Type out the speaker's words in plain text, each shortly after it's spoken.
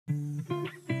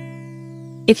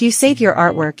If you save your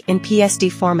artwork in PSD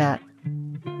format,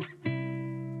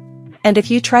 and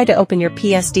if you try to open your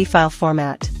PSD file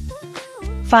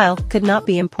could not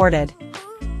be imported.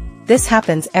 This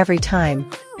happens every time.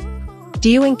 Do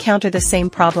you encounter the same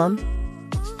problem?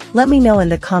 Let me know in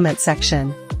the comment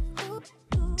section.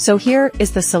 So here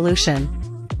is the solution.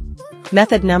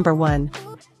 Method number 1.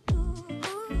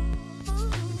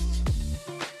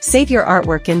 Save your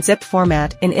artwork in zip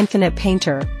format in Infinite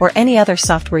Painter or any other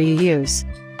software you use.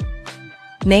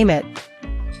 Name it.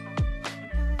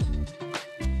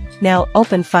 Now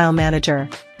open File Manager.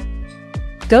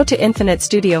 Go to Infinite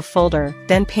Studio folder,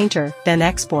 then Painter, then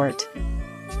Export.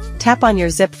 Tap on your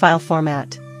zip file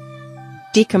format.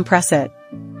 Decompress it.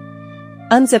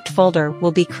 Unzipped folder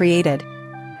will be created.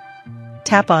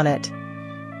 Tap on it.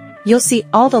 You'll see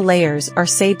all the layers are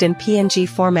saved in PNG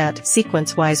format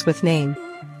sequence-wise with name.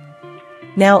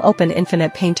 Now open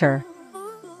Infinite Painter.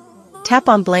 Tap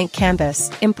on Blank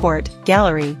Canvas, Import,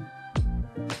 Gallery.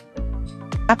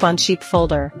 Tap on Sheep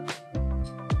folder.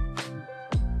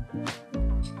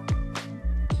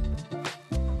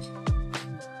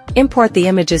 Import the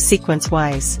images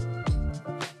sequence-wise.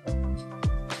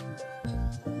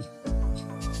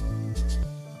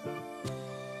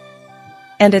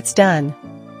 And it's done.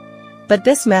 But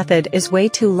this method is way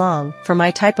too long for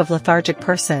my type of lethargic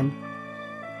person.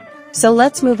 So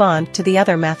let's move on to the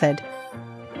other method.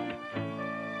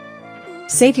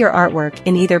 Save your artwork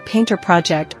in either Painter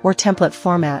project or template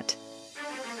format.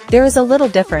 There is a little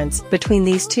difference between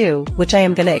these two, which I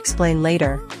am going to explain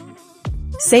later.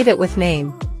 Save it with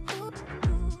name.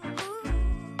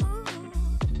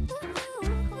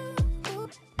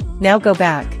 Now go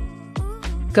back.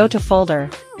 Go to Folder.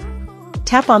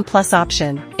 Tap on plus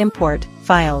option, Import,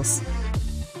 Files.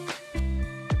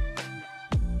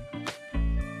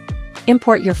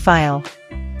 Import your file.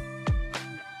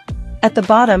 At the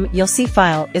bottom you'll see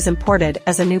File is imported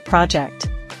as a new project.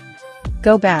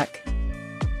 Go back.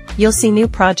 You'll see New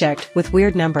Project with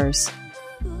weird numbers.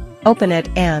 Open it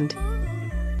and...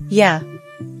 yeah.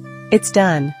 It's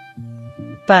done.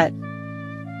 But...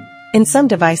 in some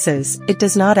devices, it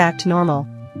does not act normal.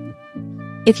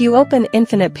 If you open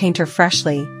Infinite Painter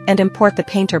freshly, and import the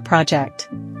Painter project.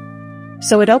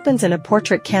 So it opens in a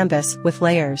portrait canvas with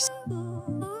layers.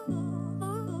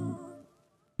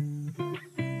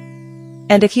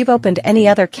 And if you've opened any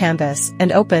other canvas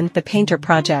and opened the Painter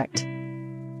project,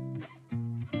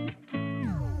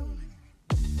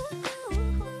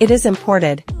 it is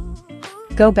imported.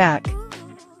 Go back.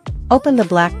 Open the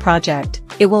black project,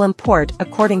 it will import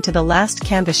according to the last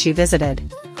canvas you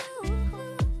visited.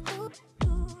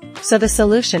 So the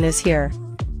solution is here.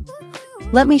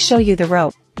 Let me show you the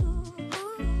rope.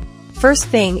 First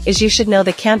thing is you should know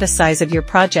the canvas size of your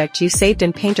project you saved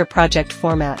in Painter project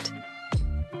format.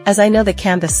 As I know the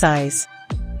canvas size.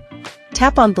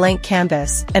 Tap on blank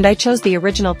canvas and I chose the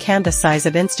original canvas size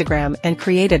of Instagram and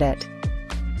created it.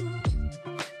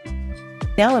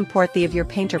 Now import the of your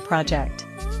Painter project.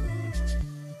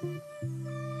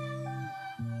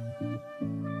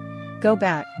 Go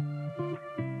back.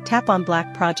 Tap on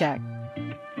black project.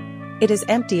 It is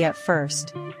empty at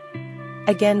first.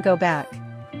 Again go back.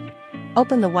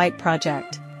 Open the white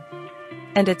project.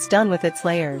 And it's done with its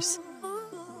layers.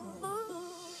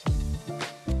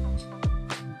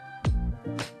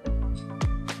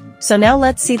 So now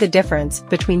let's see the difference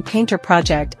between Painter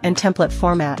project and template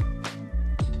format.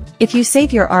 If you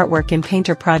save your artwork in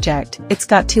Painter project, it's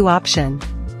got two options: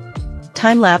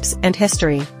 time-lapse and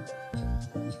history.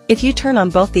 If you turn on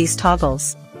both these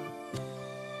toggles,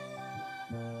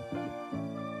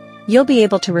 you'll be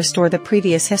able to restore the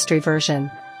previous history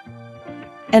version.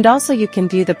 And also you can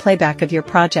view the playback of your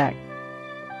project.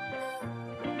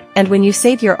 And when you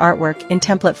save your artwork in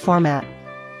template format,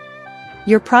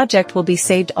 your project will be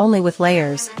saved only with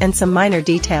layers and some minor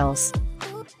details,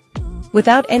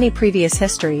 without any previous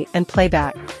history and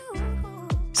playback.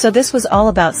 So this was all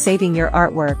about saving your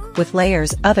artwork with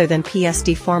layers other than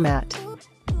PSD format.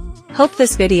 Hope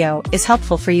this video is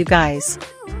helpful for you guys.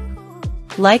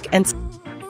 Like and